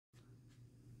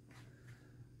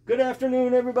Good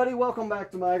afternoon, everybody. Welcome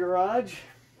back to my garage.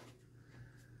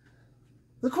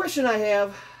 The question I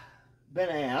have been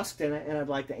asked, and I'd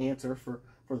like to answer for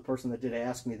the person that did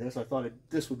ask me this. I thought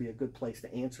this would be a good place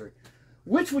to answer it.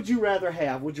 Which would you rather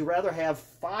have? Would you rather have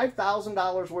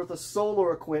 $5,000 worth of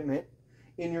solar equipment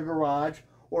in your garage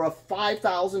or a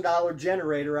 $5,000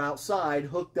 generator outside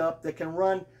hooked up that can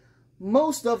run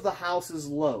most of the house's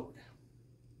load?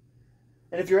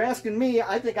 And if you're asking me,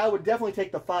 I think I would definitely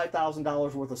take the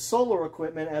 $5,000 worth of solar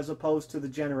equipment as opposed to the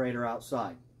generator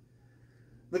outside.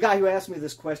 The guy who asked me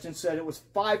this question said it was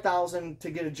 $5,000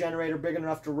 to get a generator big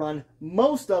enough to run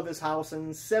most of his house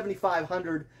and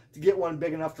 $7,500 to get one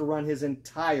big enough to run his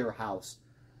entire house.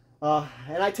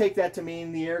 And I take that to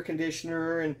mean the air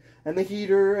conditioner and the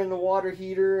heater and the water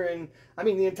heater and, I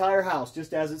mean, the entire house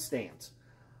just as it stands.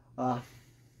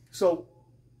 So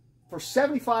for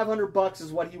 $7,500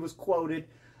 is what he was quoted.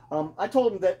 I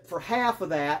told him that for half of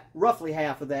that, roughly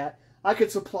half of that, I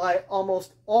could supply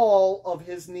almost all of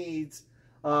his needs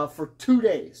for 2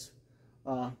 days.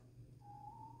 And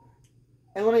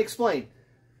let me explain.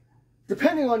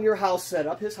 Depending on your house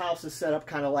setup, his house is set up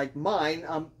kind of like mine.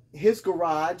 His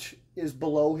garage is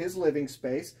below his living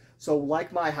space. So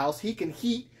like my house, he can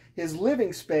heat his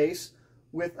living space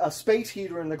with a space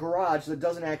heater in the garage that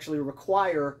doesn't actually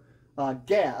require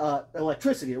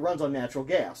electricity. It runs on natural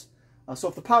gas. So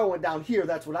if the power went down here,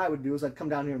 that's what I would do, is I'd come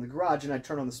down here in the garage and I'd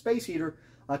turn on the space heater,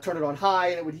 turn it on high,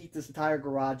 and it would heat this entire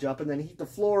garage up, and then heat the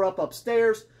floor up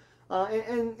upstairs,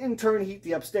 and in turn heat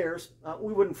the upstairs.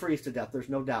 We wouldn't freeze to death, there's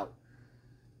no doubt.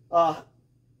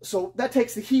 So that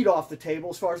takes the heat off the table.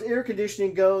 As far as air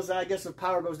conditioning goes, I guess if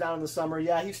power goes down in the summer,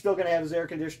 yeah, he's still going to have his air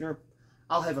conditioner.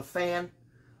 I'll have a fan,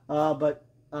 but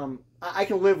I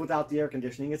can live without the air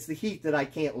conditioning. It's the heat that I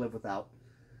can't live without.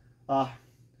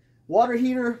 Water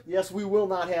heater, yes, we will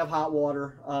not have hot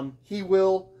water. He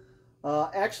will.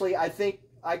 Actually, I think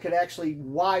I could actually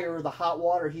wire the hot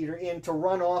water heater in to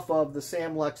run off of the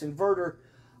Samlex inverter.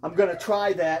 I'm going to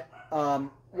try that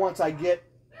once I get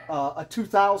a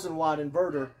 2,000 watt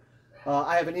inverter.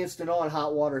 I have an instant on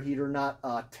hot water heater, not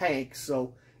a tank,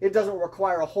 so it doesn't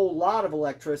require a whole lot of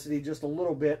electricity, just a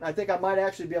little bit. I think I might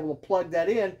actually be able to plug that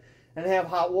in and have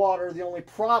hot water. The only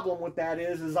problem with that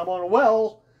is I'm on a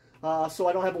well, so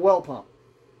I don't have a well pump.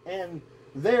 And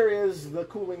there is the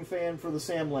cooling fan for the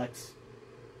Samlex.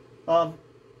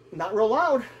 Not real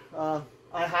loud.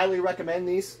 I highly recommend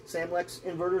these Samlex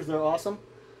inverters. They're awesome.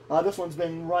 This one's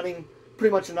been running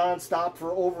pretty much non-stop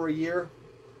for over a year,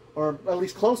 or at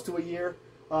least close to a year.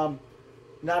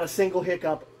 Not a single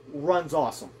hiccup. Runs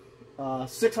awesome.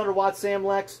 600 watt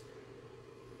Samlex,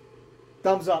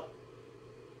 thumbs up.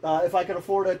 If I could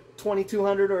afford a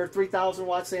 2200 or 3000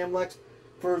 watt Samlex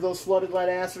for those flooded lead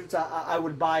acids, I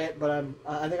would buy it, but I think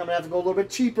I'm going to have to go a little bit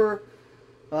cheaper.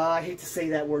 I hate to say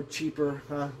that word, cheaper.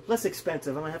 Less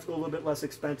expensive. I'm going to have to go a little bit less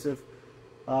expensive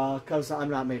because I'm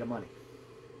not made of money.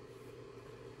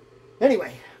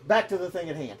 Anyway, back to the thing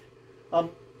at hand.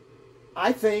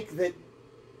 I think that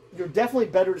you're definitely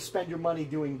better to spend your money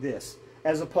doing this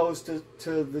as opposed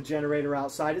to the generator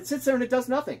outside. It sits there and it does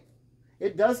nothing.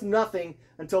 It does nothing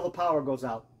until the power goes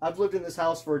out. I've lived in this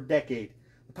house for a decade.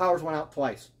 The power's went out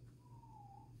twice.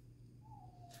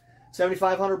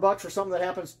 $7,500 for something that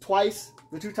happens twice.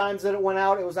 The 2 times that it went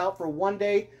out, it was out for 1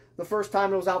 day. The first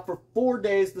time it was out for 4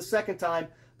 days. The second time,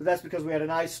 but that's because we had an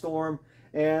ice storm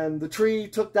and the tree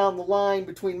took down the line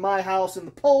between my house and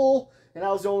the pole, and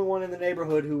I was the only one in the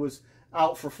neighborhood who was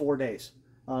out for 4 days.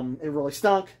 It really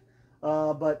stunk,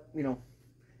 but you know,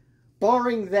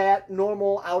 barring that,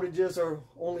 normal outages are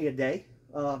only a day,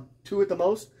 2 at the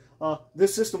most.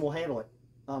 This system will handle it.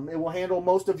 It will handle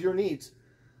most of your needs.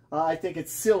 I think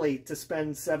it's silly to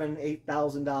spend $7,000,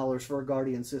 $8,000 for a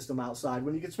Guardian system outside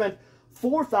when you can spend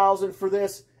 $4,000 for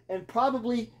this and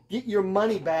probably get your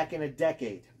money back in a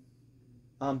decade.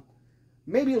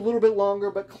 Maybe a little bit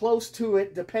longer, but close to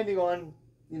it, depending on,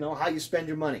 you know, how you spend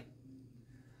your money.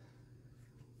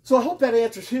 So I hope that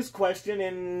answers his question,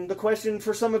 and the question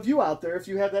for some of you out there, if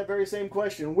you have that very same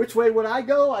question. Which way would I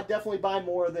go? I'd definitely buy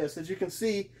more of this. As you can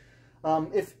see,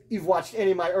 if you've watched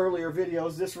any of my earlier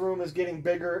videos, this room is getting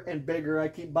bigger and bigger. I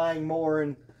keep buying more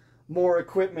and more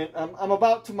equipment. I'm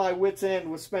about to my wit's end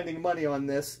with spending money on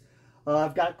this.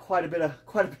 I've got quite a bit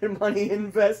of money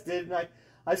invested, and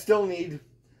I still need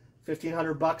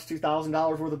 $1,500,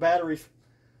 $2,000 worth of batteries.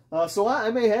 So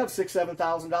I may have $6,000,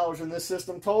 $7,000 in this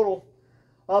system total.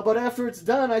 But after it's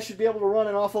done, I should be able to run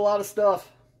an awful lot of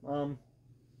stuff. An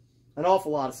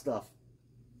awful lot of stuff.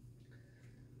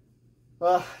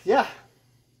 Yeah,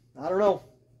 I don't know.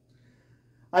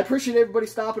 I appreciate everybody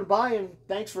stopping by, and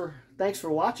thanks for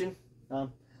watching.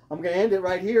 I'm going to end it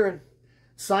right here and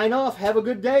sign off. Have a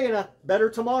good day and a better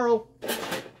tomorrow.